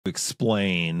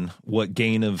explain what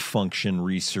gain of function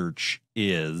research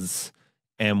is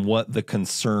and what the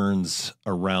concerns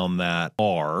around that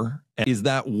are. Is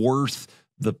that worth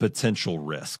the potential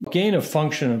risk? Gain of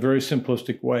function in a very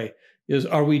simplistic way is,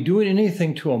 are we doing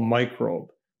anything to a microbe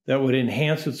that would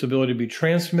enhance its ability to be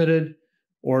transmitted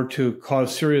or to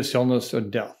cause serious illness or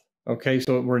death? Okay,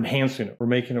 so we're enhancing it, we're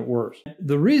making it worse.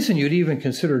 The reason you'd even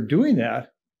consider doing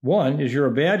that, one, is you're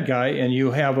a bad guy and you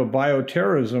have a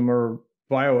bioterrorism or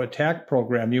bioattack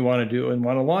program you want to do and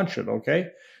want to launch it, okay?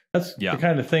 That's the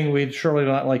kind of thing we'd surely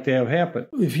not like to have happen.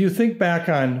 If you think back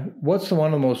on what's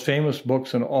one of the most famous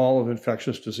books in all of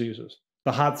infectious diseases,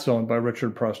 The Hot Zone by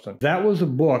Richard Preston. That was a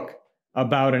book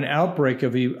about an outbreak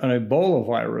of an Ebola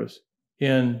virus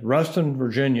in Reston,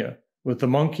 Virginia, with the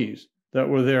monkeys that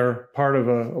were there, part of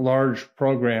a large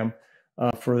program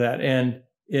for that. And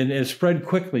it spread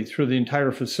quickly through the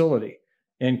entire facility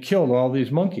and killed all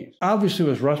these monkeys. Obviously, it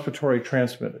was respiratory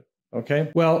transmitted.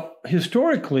 Okay. Well,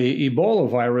 historically,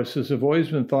 Ebola viruses have always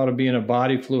been thought of being a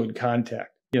body fluid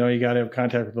contact. You know, you got to have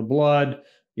contact with the blood,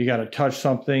 you got to touch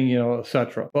something, you know,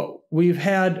 etc. But we've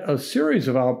had a series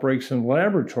of outbreaks in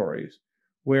laboratories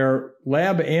where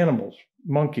lab animals,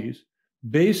 monkeys,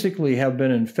 basically have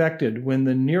been infected when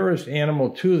the nearest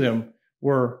animal to them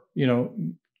were, you know,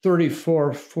 30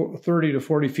 to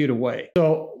 40 feet away.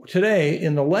 So today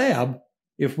in the lab,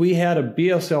 if we had a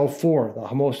BSL-4,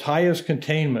 the most highest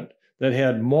containment, that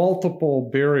had multiple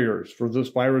barriers for this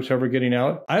virus ever getting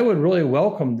out, I would really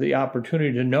welcome the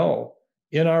opportunity to know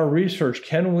in our research,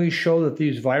 can we show that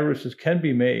these viruses can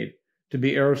be made to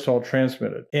be aerosol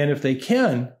transmitted? And if they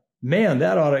can, man,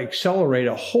 that ought to accelerate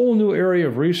a whole new area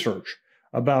of research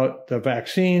about the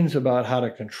vaccines, about how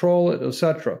to control it,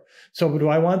 etc. So do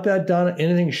I want that done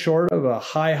anything short of a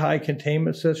high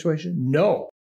containment situation? No.